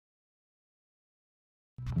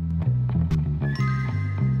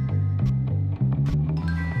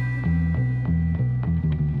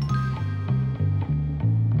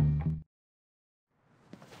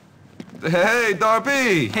Hey,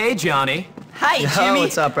 Darby! Hey, Johnny. Hi, Jimmy. Yo,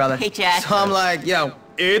 what's up, brother? Hey, Chad. So I'm like, yo,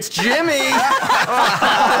 it's Jimmy! Hey,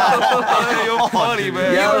 you're funny,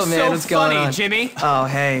 man. Yo, You're man, so what's going funny, on? Jimmy. Oh,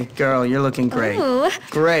 hey, girl, you're looking great. Ooh.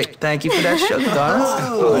 Great. Thank you for that sugar,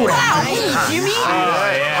 darling. Wow, hey, Jimmy. All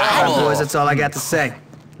right, boys, that's all I got to say.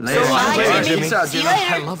 Later. Bye, Jimmy. Jimmy. See you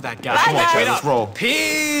later. I love that guy. Bye, Come on, guys. wait up. Let's roll.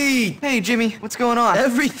 Pete! Hey, Jimmy, what's going on?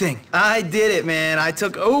 Everything. I did it, man. I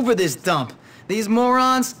took over this dump. These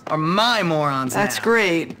morons are my morons That's now.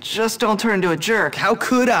 great. Just don't turn into a jerk. How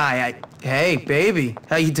could I? Hey, baby,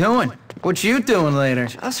 how you doing? What you doing later?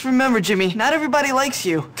 Just remember, Jimmy, not everybody likes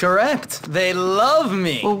you. Correct. They love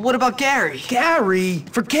me. Well, what about Gary? Gary,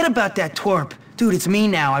 forget about that twerp. Dude, it's me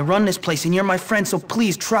now. I run this place and you're my friend, so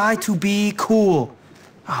please try to be cool.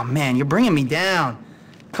 Oh man, you're bringing me down.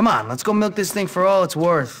 Come on, let's go milk this thing for all it's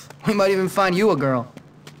worth. We might even find you a girl.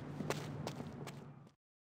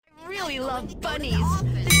 I really love bunnies.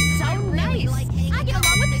 They're so nice. I get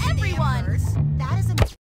along with everyone. That is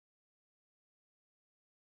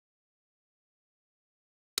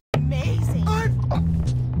amazing.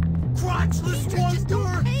 Crotchless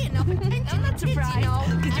one-door. Paying no attention. I'm not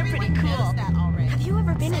surprised, because you're pretty cool. Have you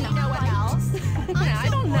ever been in a fight? I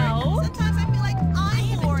don't know. Sometimes I feel like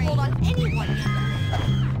I'm boring. Hold on anyone.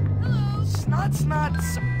 Hello. Snot's not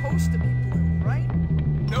supposed to be blue, right?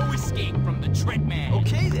 No escape from the trick man.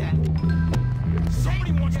 Okay then.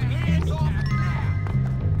 Somebody wants to get hands off now.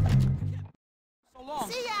 So long.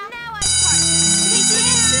 See ya. Now I'm part. See you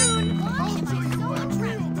soon. I'll tell you what,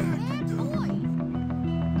 real bad dude.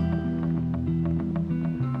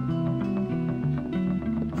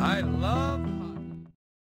 I love...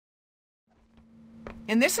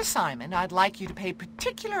 In this assignment, I'd like you to pay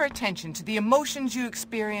particular attention to the emotions you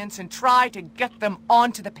experience and try to get them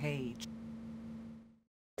onto the page.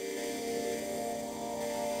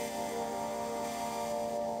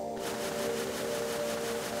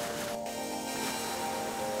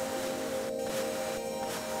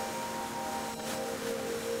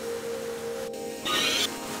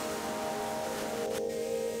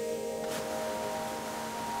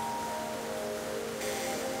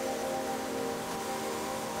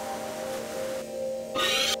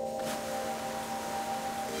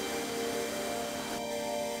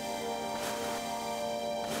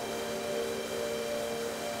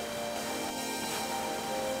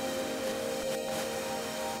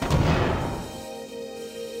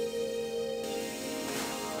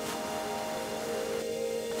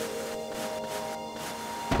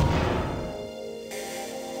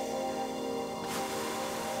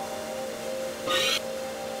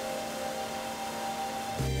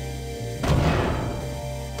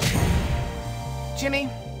 Jimmy,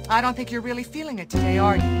 I don't think you're really feeling it today,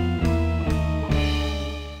 are you?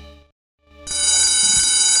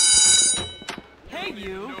 Hey,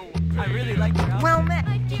 you. I really like your outfit. Well met.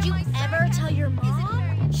 Did you ever tell your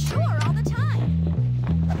mom? Sure, all the time.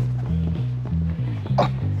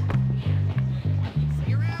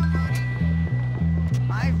 See you around, buddy.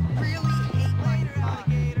 I really hate my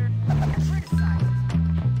alligator.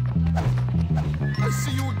 I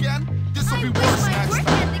see you again. This'll I be wish worse my next work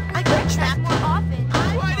time. ethic would be tracked more often.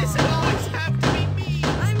 Why does it always have to be me?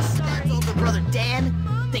 I'm sorry. That's older brother Dan.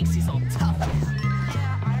 Thinks he's all tough.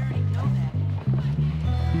 Yeah, I already know that.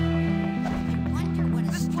 I wonder what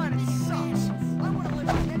This planet sucks. I want to live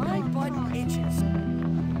in my butt itches.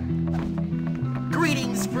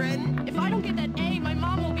 Greetings, friend. If I don't get that A, my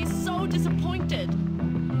mom will be so disappointed.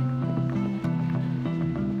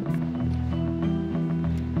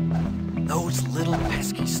 Those little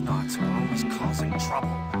pesky snots are always causing trouble.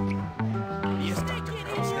 Yes, Dr.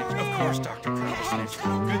 Travel Snitch. Of course, Dr. Travel Snitch.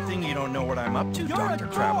 Good thing you don't know what I'm up to, Dr.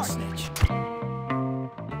 Travel Snitch.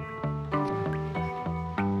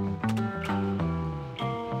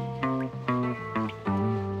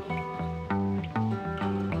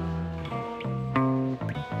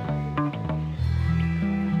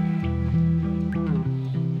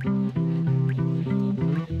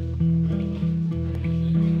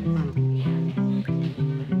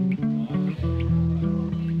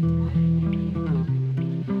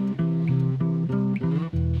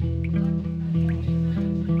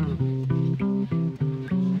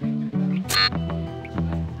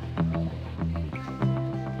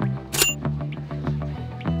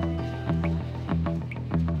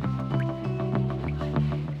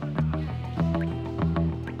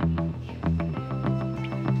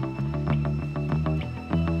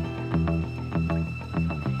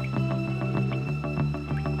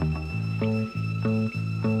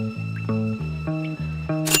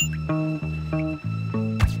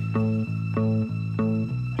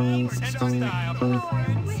 Oh,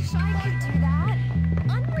 I wish I could do that.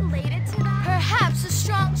 Unrelated to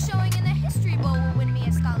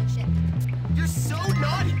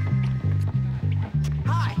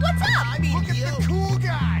Look at the cool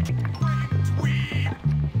guy! Dweeb!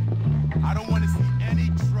 I don't want to see any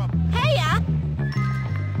trouble. Hey,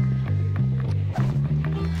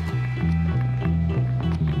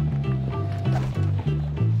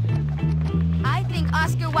 I think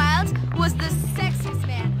Oscar Wilde was the sexiest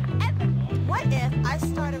man ever. What if I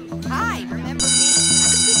started... Hi, remember me?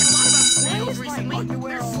 I've been thinking a lot about snails recently.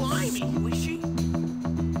 They're slimy. Was she?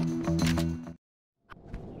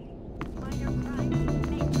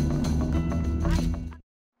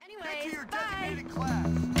 Get to your designated class.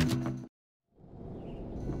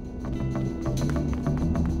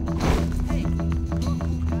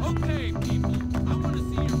 Okay, people. I want to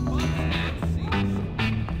see your butts and seats.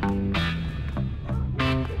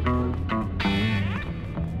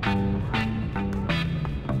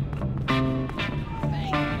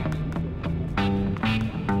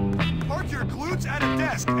 Park your glutes at a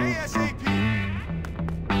desk, ASAP.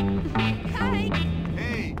 Hi.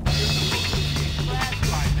 Hey, you're supposed to be in class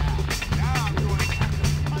right now. Now I'm going to have to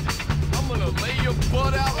punish you. I'm gonna lay your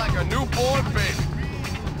butt out like a newborn baby.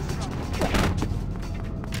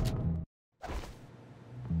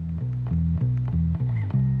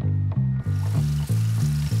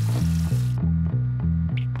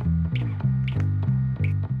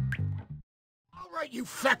 All right, you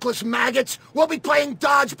feckless maggots. We'll be playing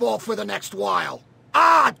dodgeball for the next while.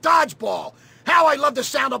 Ah, dodgeball. How I love the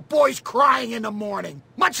sound of boys crying in the morning.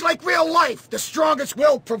 Much like real life, the strongest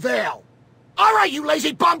will prevail. All right, you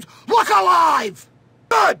lazy bums, look alive!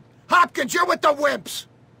 Good! Hopkins, you're with the wimps.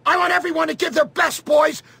 I want everyone to give their best,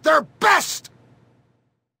 boys, their best!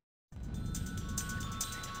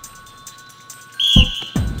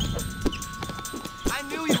 I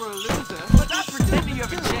knew you were a loser, but not pretending you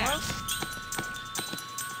have a chance.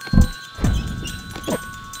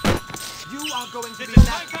 You are going to be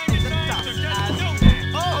back in the dust as...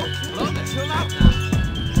 Oh, well, then chill out now.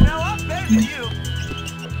 You know, I'm better than you.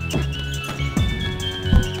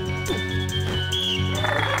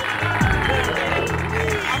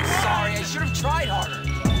 I'm sorry, I should have tried harder.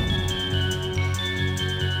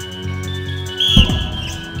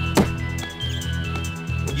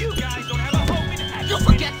 You guys don't have a hope in heck. You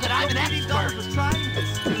forget that I'm an expert. Was trying this.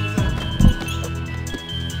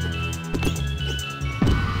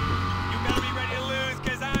 You better be ready to lose,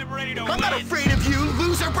 because I'm ready to win. I'm not afraid of you,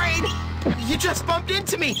 loser brain! You just bumped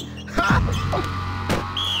into me! Ha!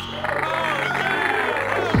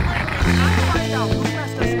 I'll find out who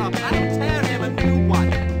messed us up, and I'll tear him a new one.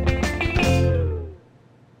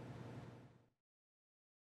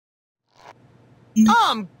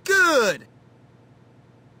 I'm good!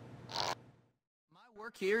 My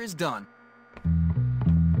work here is done.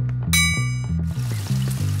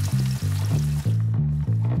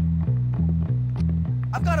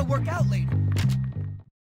 I've got to work out later.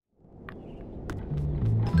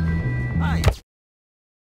 Hi.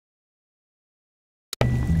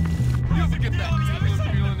 You ever get that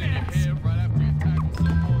tingling feeling in your head right after you tackle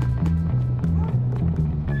someone?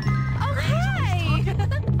 Oh, hi!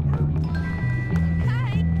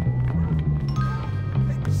 Hi.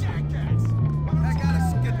 Hey, jackass! I gotta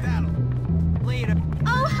skedaddle. Later.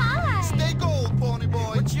 Oh, hi! Stay gold, pony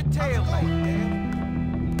boy. What's your tail like,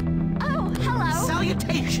 Dan? Oh, hello.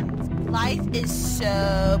 Salutations! Life is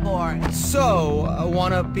so boring. So,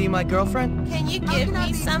 wanna be my girlfriend? Can you give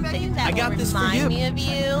me something that I got will this for remind you. me of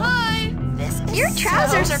you? Hi. This is Your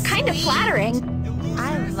trousers so are kind of sweet. flattering.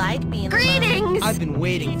 I like being alone. Greetings! I've been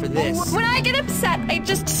waiting for this. When I get upset, I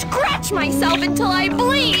just scratch myself until I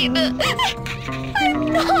bleed. I'm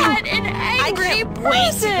not an I angry can't person.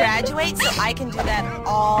 wait to graduate so I can do that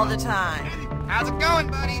all the time. How's it going,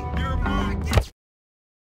 buddy?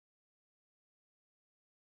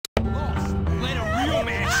 Let a real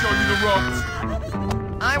man show you the ropes.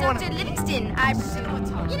 I want Dr. Livingston, I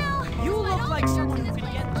presume. You know, You look like someone who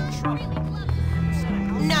could get in trouble.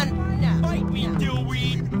 No. Fight me,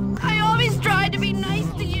 dillweed. I always tried to be nice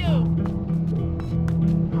to you.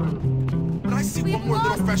 When I see one more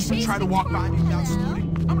little freshman try to walk by me without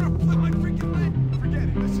saluting, I'm gonna flip my freaking lid. Forget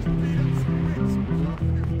it. Let's just beat up some bricks.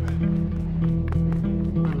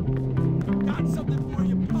 Got something for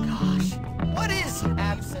you, punk. Gosh, what is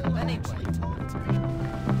absent anyway?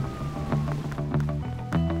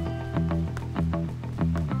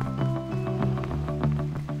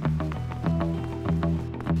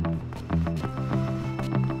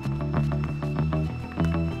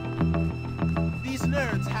 These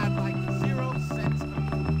nerds have like 0 sense.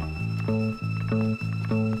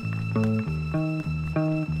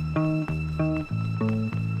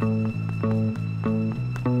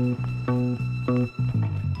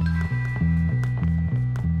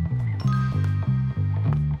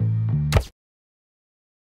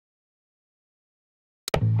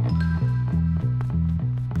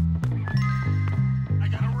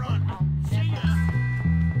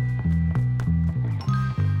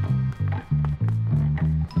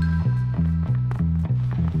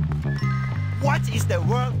 What is the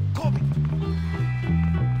world coming to?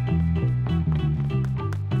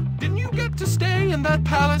 Didn't you get to stay in that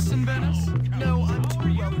palace in Venice? No, I'm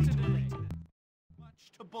too well today.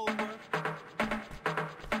 Much to bulwark.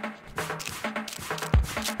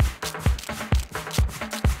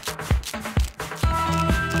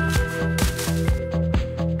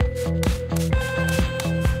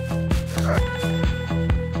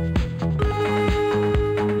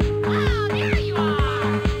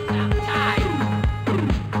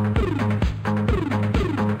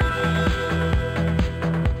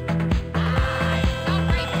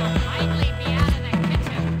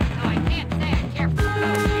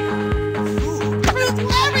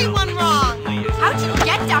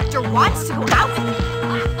 Wants to go out with me.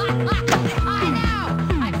 I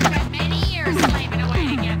know. I've spent many years slaving away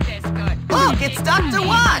to get this good. Look, it's Dr.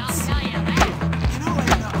 Watts. You know,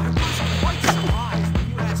 Edna, I was quite surprised when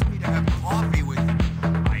you asked me to have coffee with you.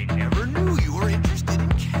 I never knew you were interested in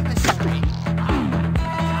chemistry. I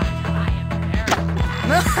am very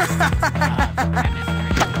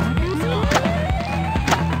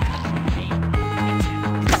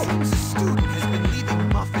It seems a student has been leaving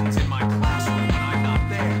muffins in my classroom when I'm not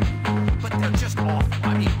there. But they're just awful.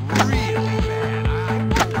 I mean, really bad. I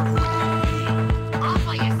wonder who it could be.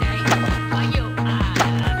 awful, you say? Well, you,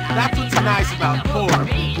 That's what's nice about poor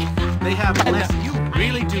people. They have less than you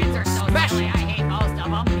really do. kids are so silly. I hate most of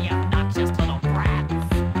them. You obnoxious little brats.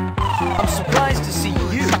 I'm surprised to see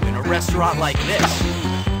you in a restaurant like this.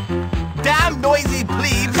 Damn noisy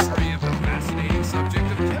plebes! Story of the fascinating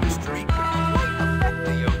subject of chemistry could quite affect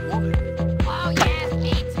the young woman. Oh, yes,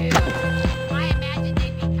 me too. I imagine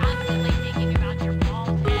they'd be constantly thinking about your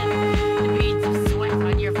bald head, the beads of sweat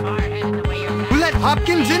on your forehead, and the way your Who let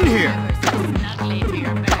Hopkins in here? so snugly to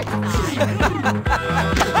your backside.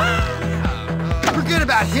 Forget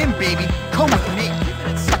about him, baby. Come with me.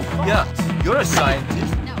 Yeah, you're a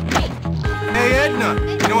scientist. No, wait. Hey, Edna.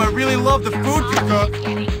 You know, I really love the food you cook.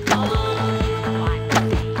 Getting cold.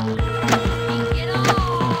 Eat it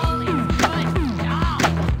all. It's good stuff.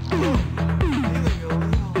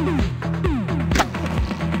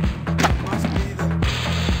 Must be the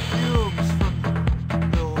fumes from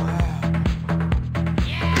the lab.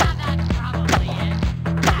 Yeah, that's probably it.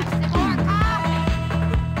 Have some more coffee.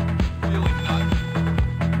 Really not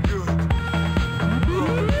good.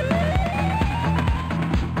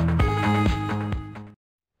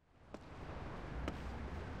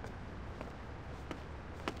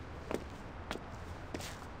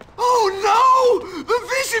 Oh no! The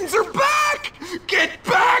visions are back! Get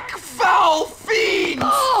back, foul fiends!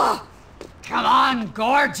 Come on,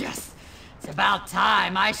 gorgeous. It's about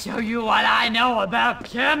time I show you what I know about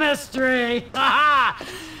chemistry.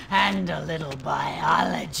 And a little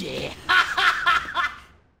biology.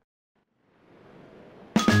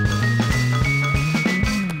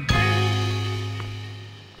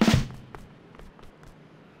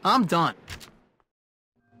 I'm done.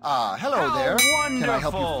 Hello there. Can I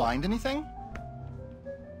help you wonderful. find anything?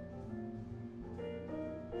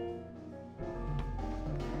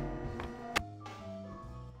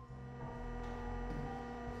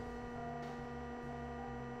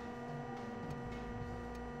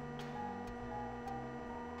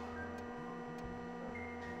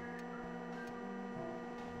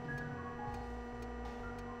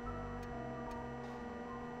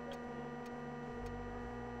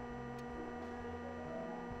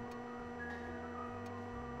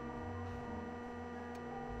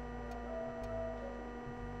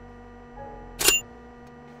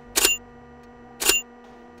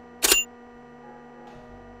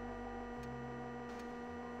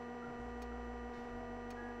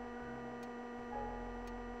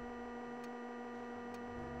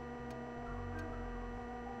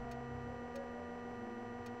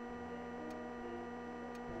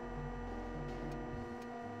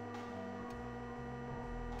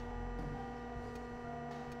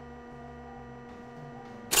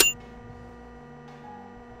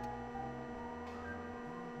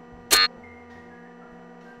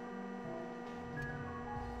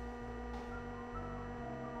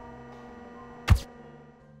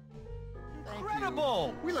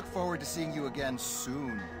 Incredible! We look forward to seeing you again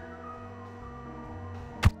soon.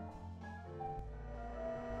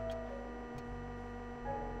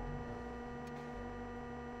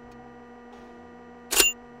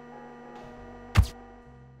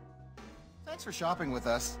 Thanks for shopping with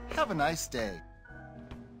us. Have a nice day.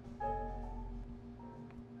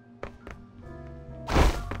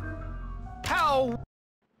 How?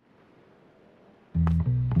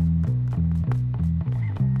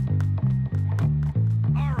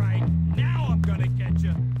 All right, now I'm gonna get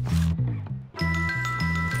you.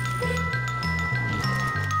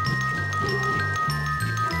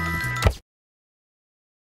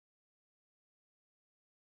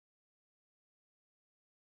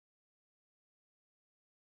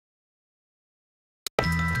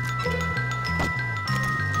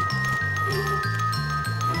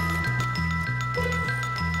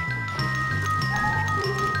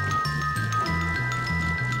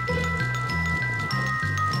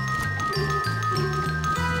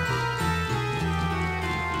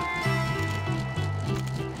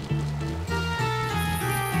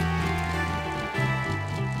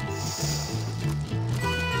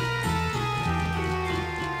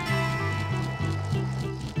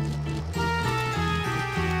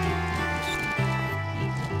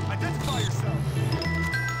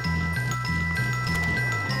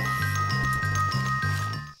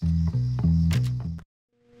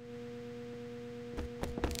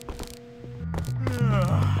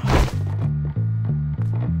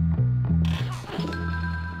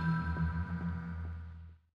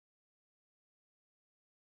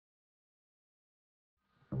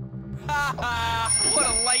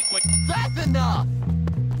 enough.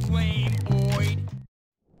 Lame Boyd.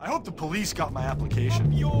 I hope the police got my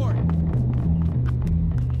application.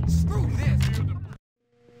 Screw this.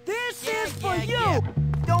 This is for you!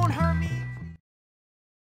 Don't hurt me.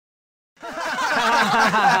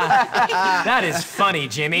 That is funny,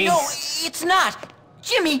 Jimmy. No, it's not.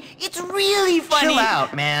 Jimmy, it's really funny. Chill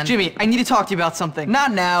out, man. Jimmy, I need to talk to you about something.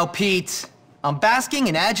 Not now, Pete. I'm basking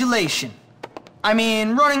in adulation. I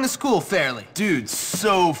mean, running the school fairly. Dude,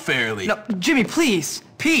 so fairly. No, Jimmy, please.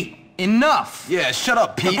 Pete, enough. Yeah, shut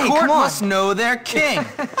up, Pete. The court must know their king.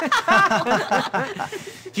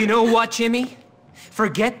 You know what, Jimmy?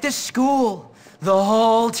 Forget the school. The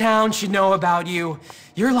whole town should know about you.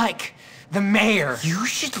 You're like the mayor. You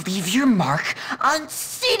should leave your mark on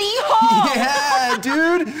City Hall! Yeah,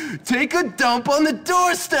 dude. Take a dump on the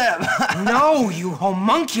doorstep. No, you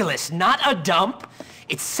homunculus, not a dump.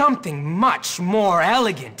 It's something much more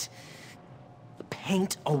elegant.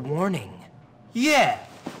 Paint a warning. Yeah,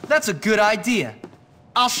 that's a good idea.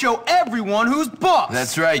 I'll show everyone who's boss.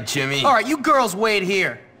 That's right, Jimmy. All right, you girls wait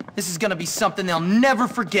here. This is gonna be something they'll never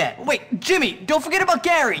forget. Wait, Jimmy, don't forget about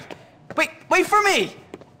Gary. Wait for me.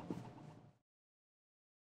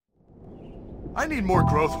 I need more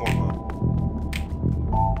growth hormone.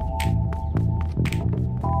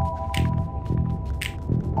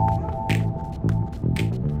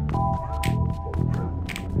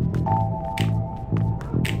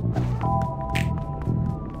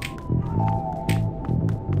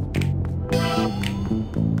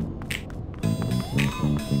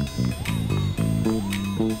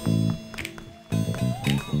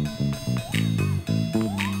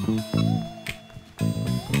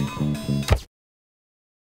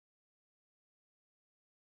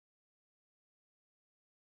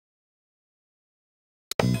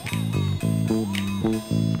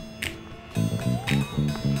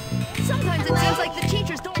 Sometimes it seems like the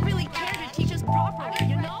teachers don't really care to teach us properly,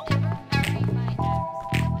 you know?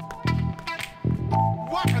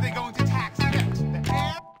 What are they going to tax next? The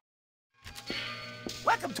air?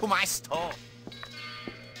 Welcome to my store.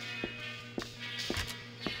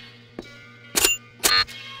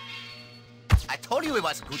 I told you it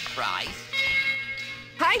was a good price.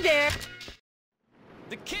 Hi there.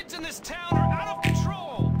 The kids in this town are out of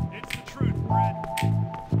control. It's the truth, Brett.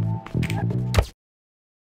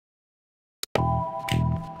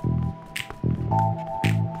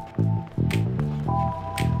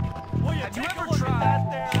 Have you ever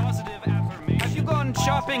tried positive affirmation? Have you gone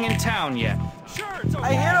shopping in town yet? Sure, it's okay.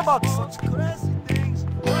 I hear about such crazy things. In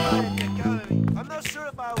the academy. I'm not sure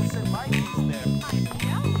if I will send my kids there.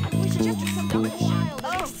 We should just do something wild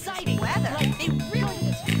and exciting. Weather. Like they really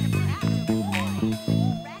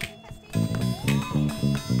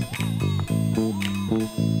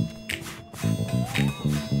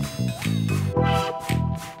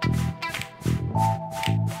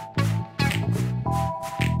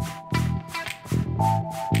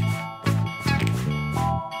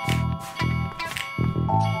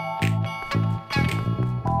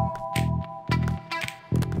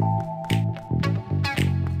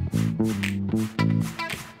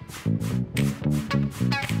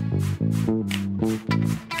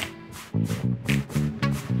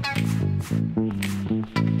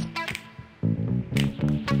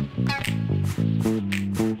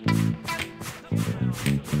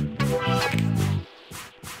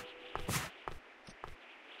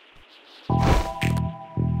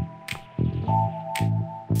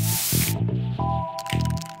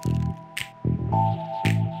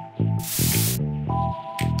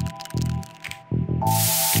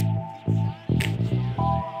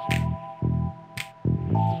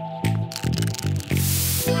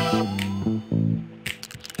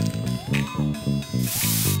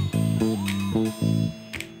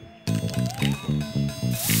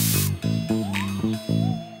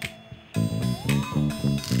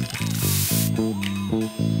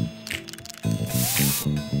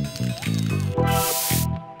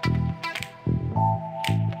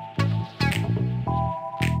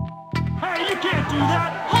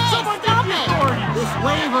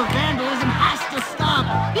wave of vandalism has to stop!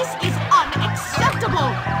 This is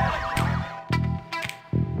unacceptable!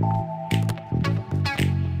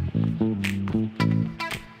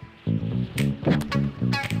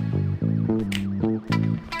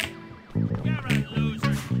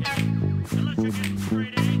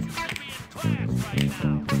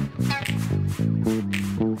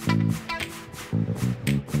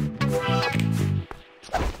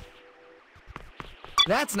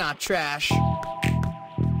 That's not trash.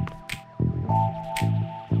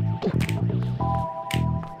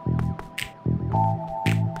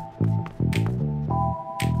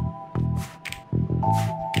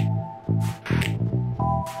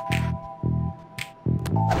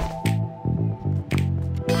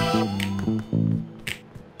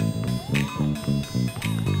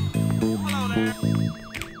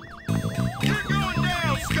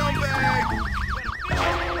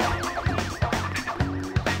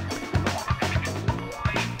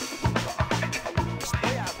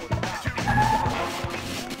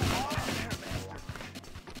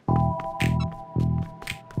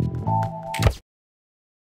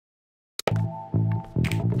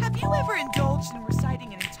 you ever indulged in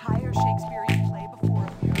reciting an entire Shakespearean play before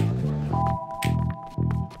a mirror?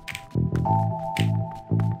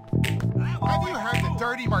 Have you heard the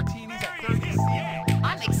dirty martinis at 30 C?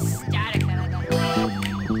 I'm ecstatic that I got it.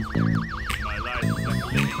 My life is like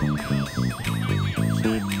living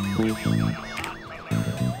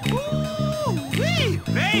Ooh-wee,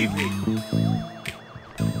 baby!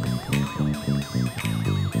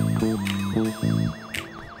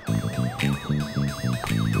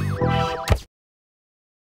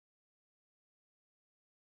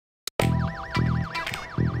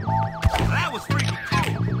 That was freaking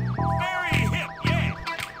cool. Very hip, yeah.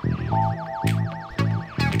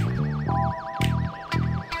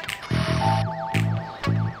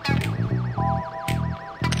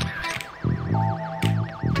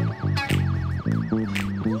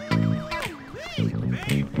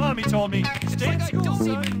 Mommy told me, stay in school, son.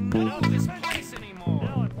 I don't even know this place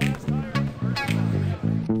anymore.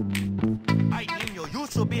 Ay, niño, you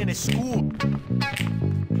should be in a school.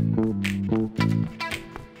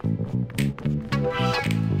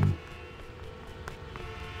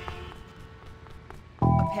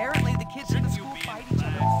 Apparently, the kids in the school fight each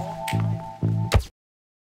other all the time.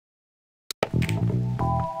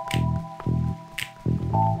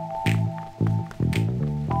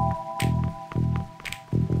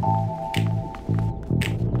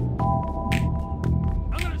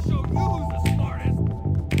 I'm gonna show you who's the smartest.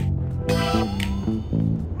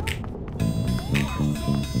 You are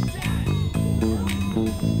so dead.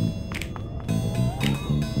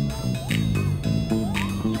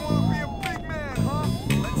 You wanna be a big man, huh?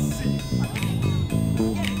 Let's see.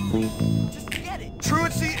 Just get it.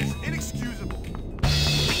 Truancy is inexcusable.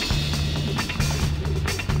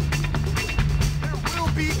 There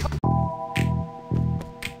will be...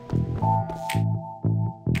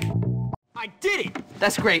 I did it!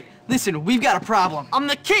 That's great. Listen, we've got a problem. I'm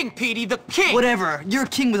the king, Petey, the king! Whatever. You're a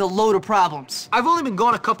king with a load of problems. I've only been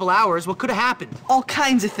gone a couple hours. What could have happened? All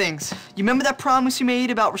kinds of things. You remember that promise you made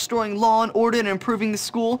about restoring law and order and improving the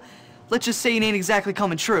school? Let's just say it ain't exactly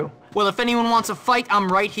coming true. Well, if anyone wants a fight, I'm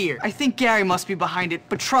right here. I think Gary must be behind it,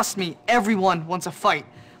 but trust me, everyone wants a fight.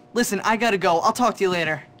 Listen, I gotta go. I'll talk to you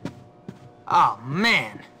later. Oh,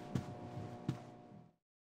 man.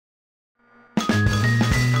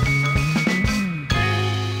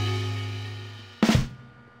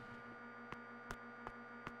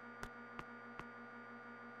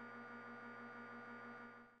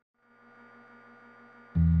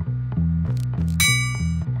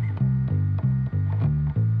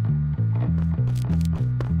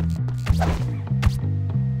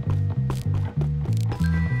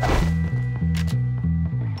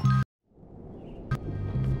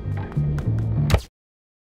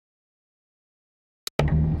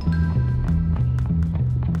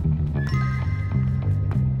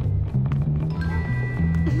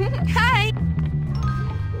 Hi!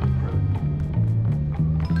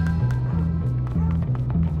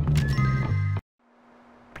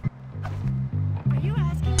 Are you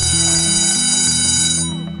asking?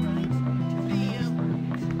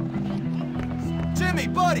 Jimmy,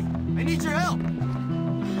 buddy, I need your help.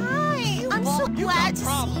 Hi! I'm so glad to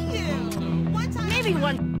see you. One time. Maybe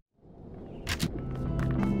one.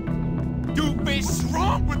 Doofus,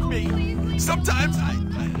 wrong with me? Sometimes I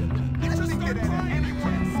just don't get anyone.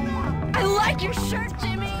 I like your shirt,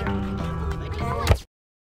 Jimmy!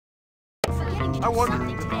 I wonder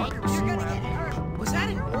if the doctor was Was that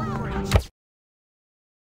an orphan?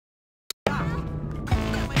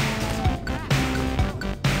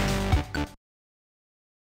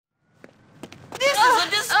 This is a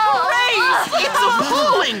disgrace! It's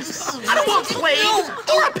appalling! I don't want planes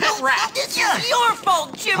or a pet rat! This is your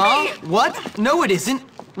fault, Jimmy! Huh? What? No, it isn't.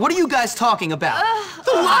 What are you guys talking about?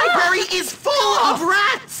 The library is full of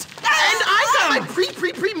rats! And I got my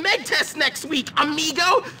pre-med test next week,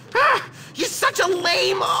 amigo! You're such a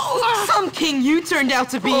lame. Some king you turned out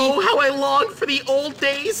to be. Oh, how I long for the old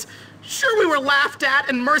days. Sure, we were laughed at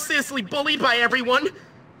and mercilessly bullied by everyone,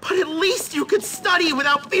 but at least you could study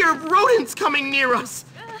without fear of rodents coming near us.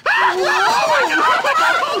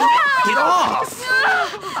 Get off!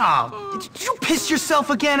 Oh, did you piss yourself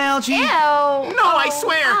again, Algie? Ew! No, I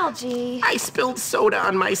swear. Algie. I spilled soda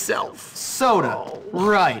on myself. Soda.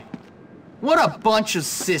 Right. What a bunch of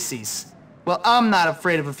sissies. Well, I'm not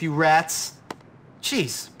afraid of a few rats.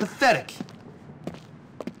 Jeez, pathetic.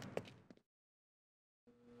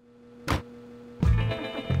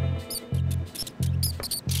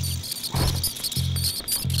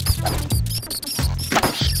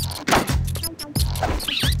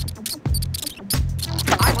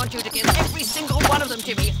 I want you to give every single one of them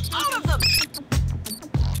to me. All of them!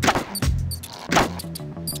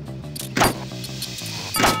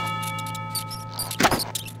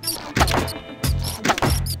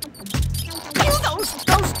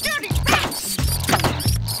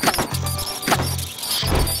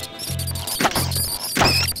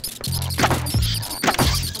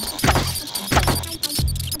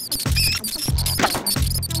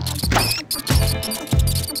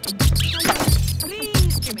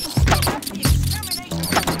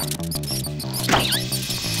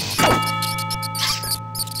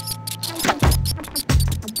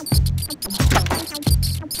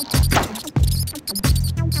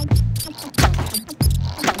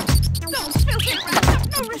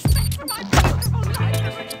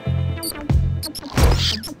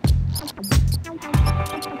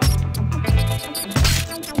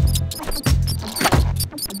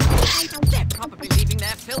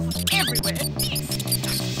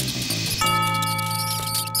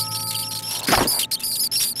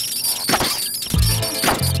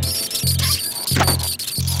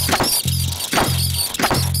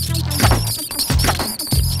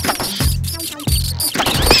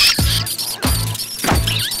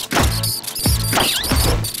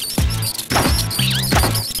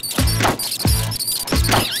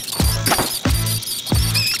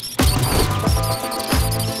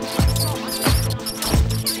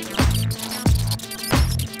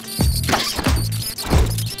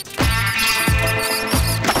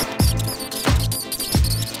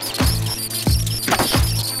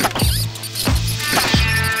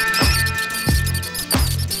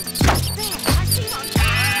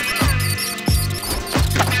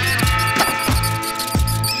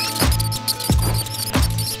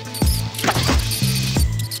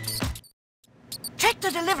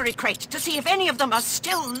 discovery crate to see if any of them are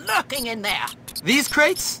still lurking in there. These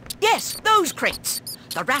crates? Yes, those crates.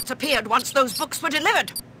 The rats appeared once those books were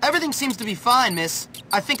delivered. Everything seems to be fine, miss.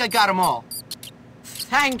 I think I got them all.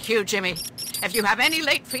 Thank you, Jimmy. If you have any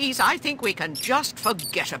late fees, I think we can just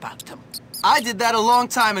forget about them. I did that a long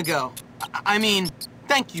time ago. I mean,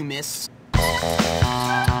 thank you, miss.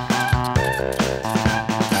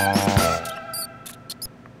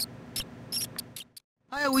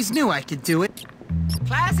 I always knew I could do it.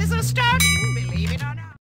 Classes are starting, believe it or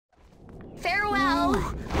not. Farewell.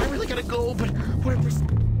 Ooh, I really gotta go, but whatever.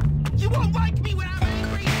 You won't like me when I'm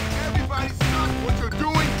angry. Everybody stop what you're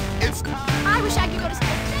doing. It's time. I wish I could go to school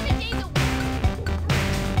 7 days a week.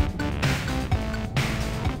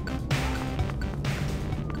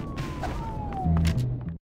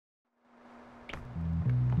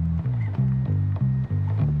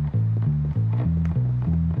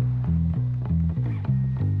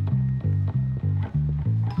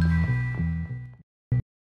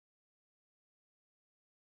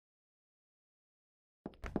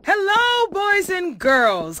 Hello, boys and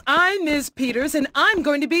girls. I'm Ms. Peters, and I'm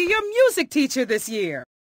going to be your music teacher this year.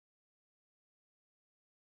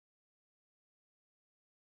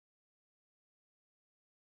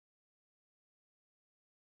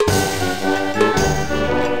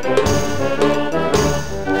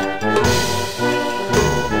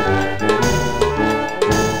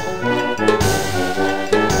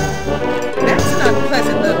 That's an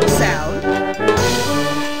unpleasant little sound.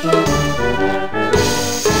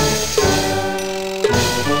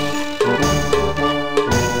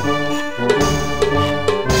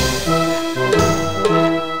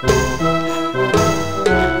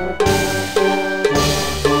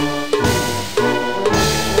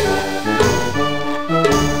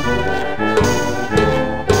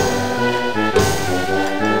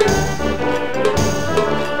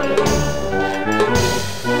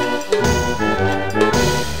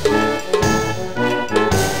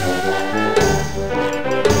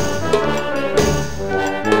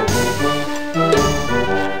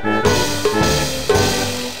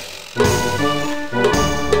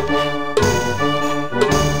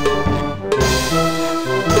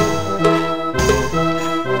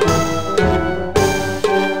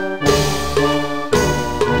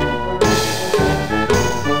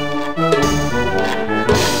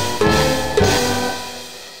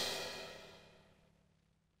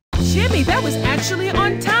 Jimmy, that was actually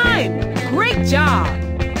on time. Great job.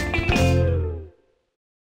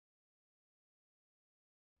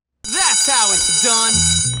 That's how it's done.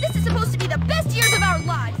 This is supposed to be the best years of our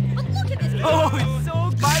lives, but look at this. Oh, it's so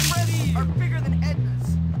good. My breasts are bigger than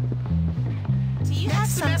Edna's. Do you have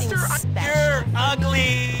something special? You're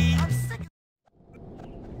ugly.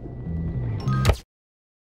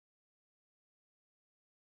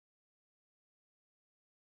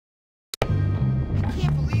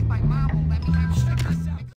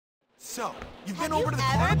 So, you've been Have over to the you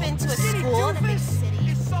ever carnival? been to a City school in a big doofus? city?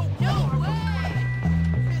 It's so No cool. way.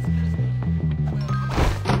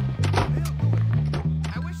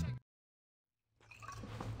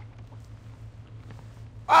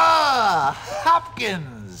 Ah,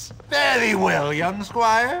 Hopkins. Very well, young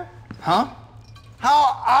squire. Huh?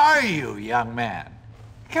 How are you, young man?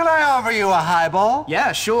 Can I offer you a highball?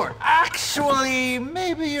 Yeah, sure. Actually,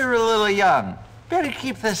 maybe you're a little young. Better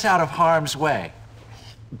keep this out of harm's way.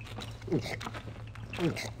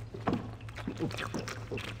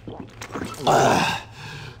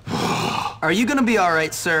 Are you gonna be all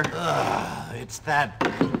right, sir? It's that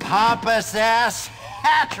pompous-ass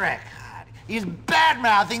Patrick. He's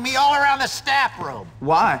bad-mouthing me all around the staff room.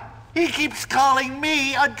 Why? He keeps calling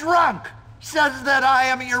me a drunk. Says that I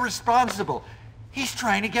am irresponsible. He's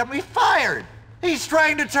trying to get me fired. He's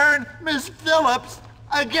trying to turn Miss Phillips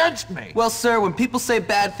against me. Well, sir, when people say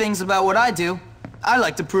bad things about what I do, I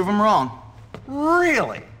like to prove them wrong.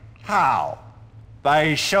 Really? How?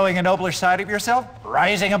 By showing a nobler side of yourself?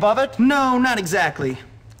 Rising above it? No, not exactly.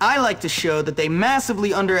 I like to show that they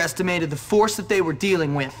massively underestimated the force that they were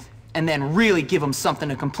dealing with, and then really give them something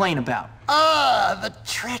to complain about. Ah, the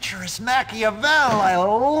treacherous Machiavel. I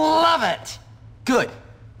love it. Good.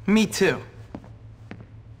 Me too.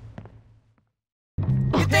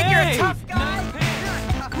 You think you're a tough guy?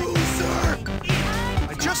 Loser!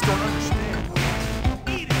 I just don't understand.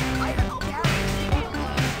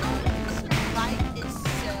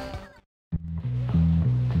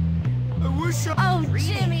 Oh,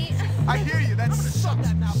 Jimmy. I hear you, that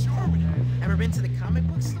sucks. Ever been to the comic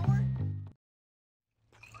book store?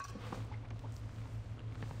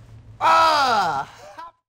 Ah!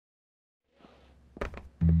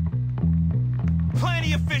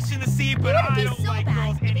 Plenty of fish fish in the sea, but I don't like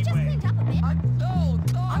girls anyway.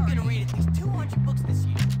 I'm gonna read at least 200 books this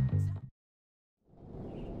year.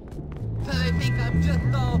 So they think I'm just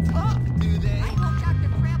all talk, do they? I hope Dr.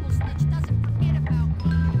 Bramblesnitch doesn't forget about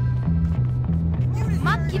me.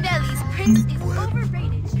 Machiavelli's prince is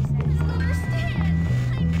overrated, she said. You don't understand.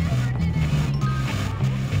 I never did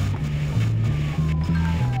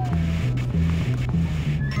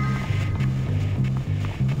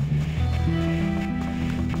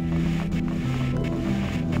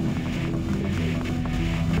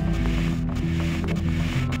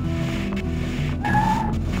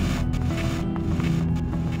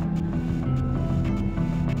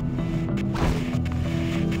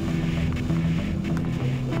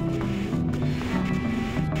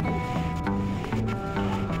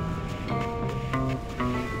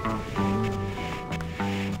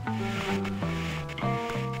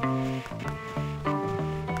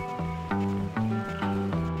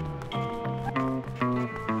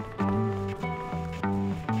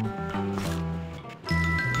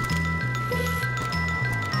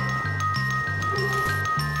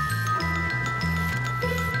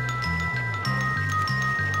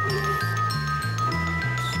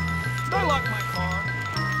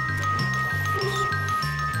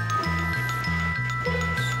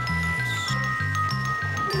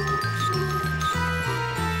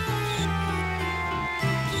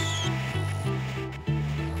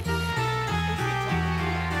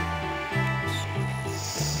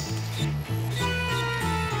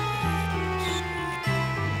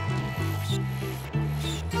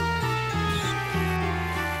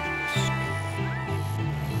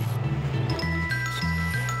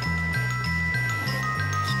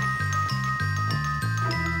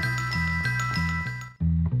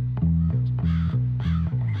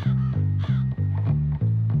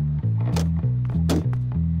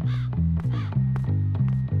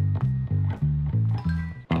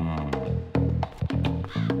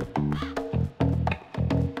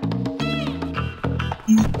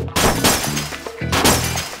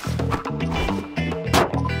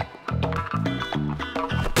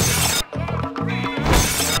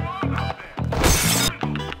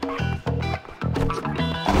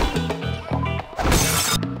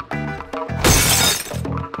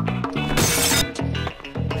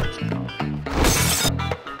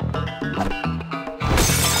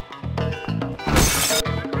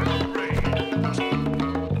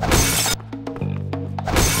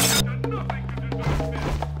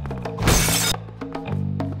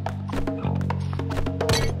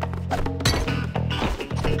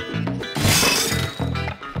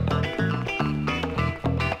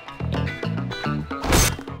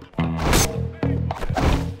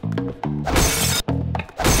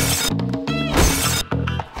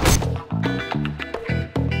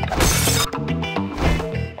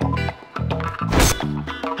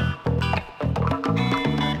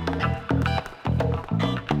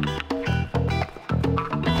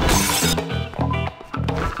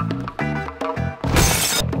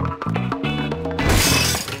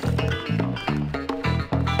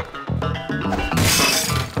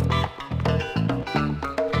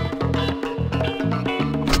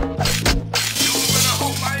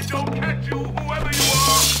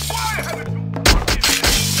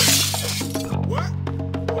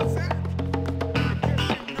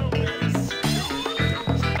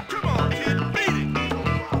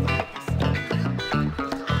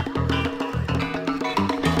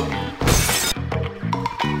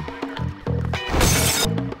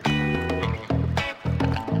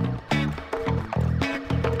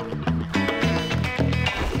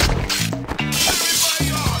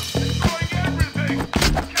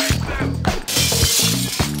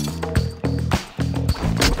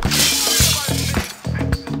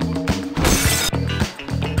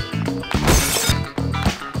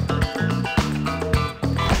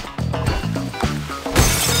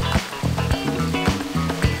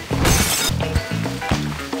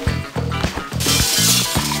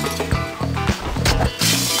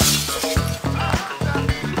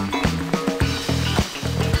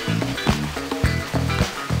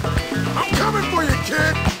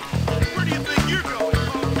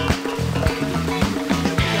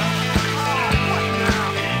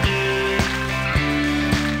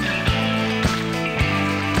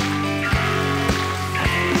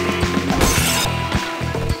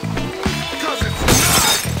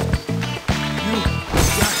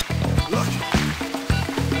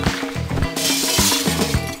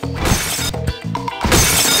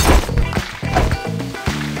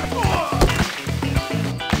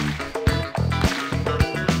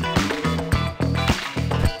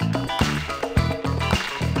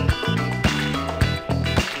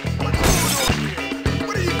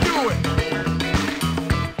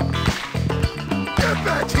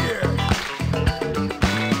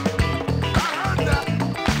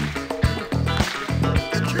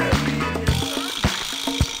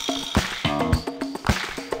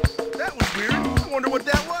wonder what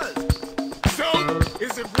that was. So,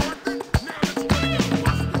 is it worth it? Now let's put it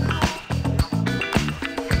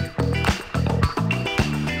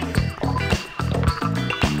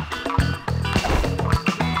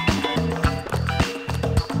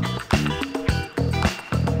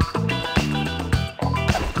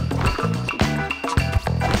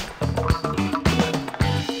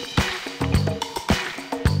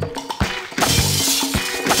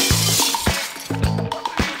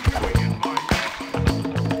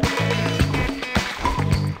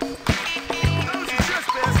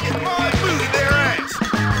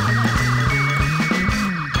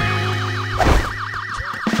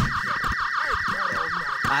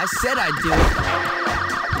I said I'd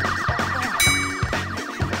do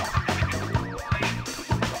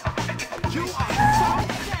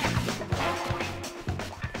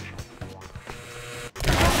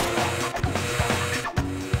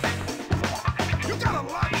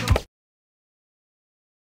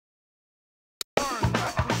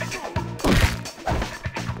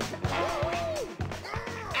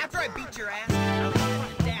After I beat your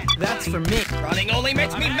ass, That's for me. running only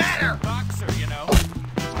makes me madder. Boxer, you know.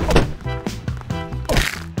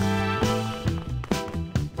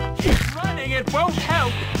 Keep running, it won't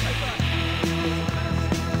help.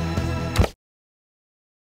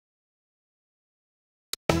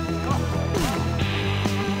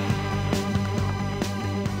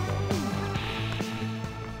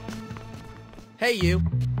 Hey, you.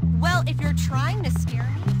 Well, if you're trying to scare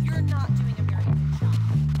me, you're not doing a very good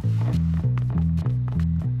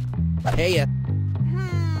job. Hey,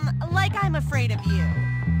 Like I'm afraid of you.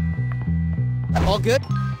 all good?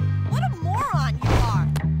 What a moron you are!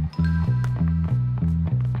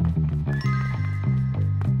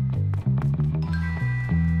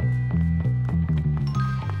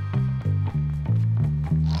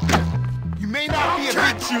 You may not be a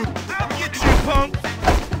big chew. I'll get you, punk.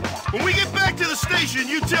 When we get back to the station,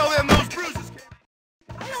 you tell them those bruises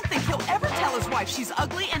came. I don't think he'll ever tell his wife she's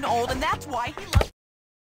ugly and old, and that's why he loves.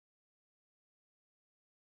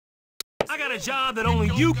 I got a job that only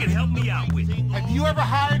you can help me out with. Have you ever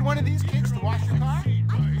hired one of these kids to wash your car?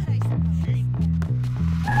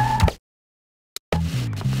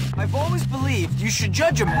 I've always believed you should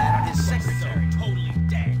judge a man on his secretary. Totally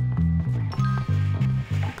dead.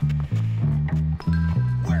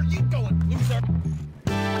 Where are you going, loser?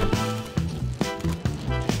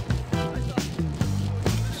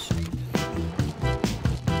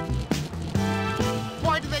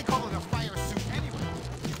 Why do they call it a fire suit anyway?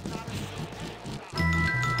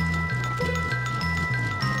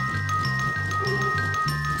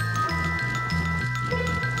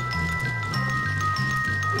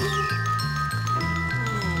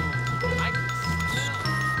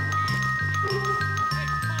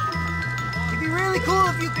 It'd be really cool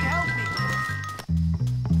if you could help.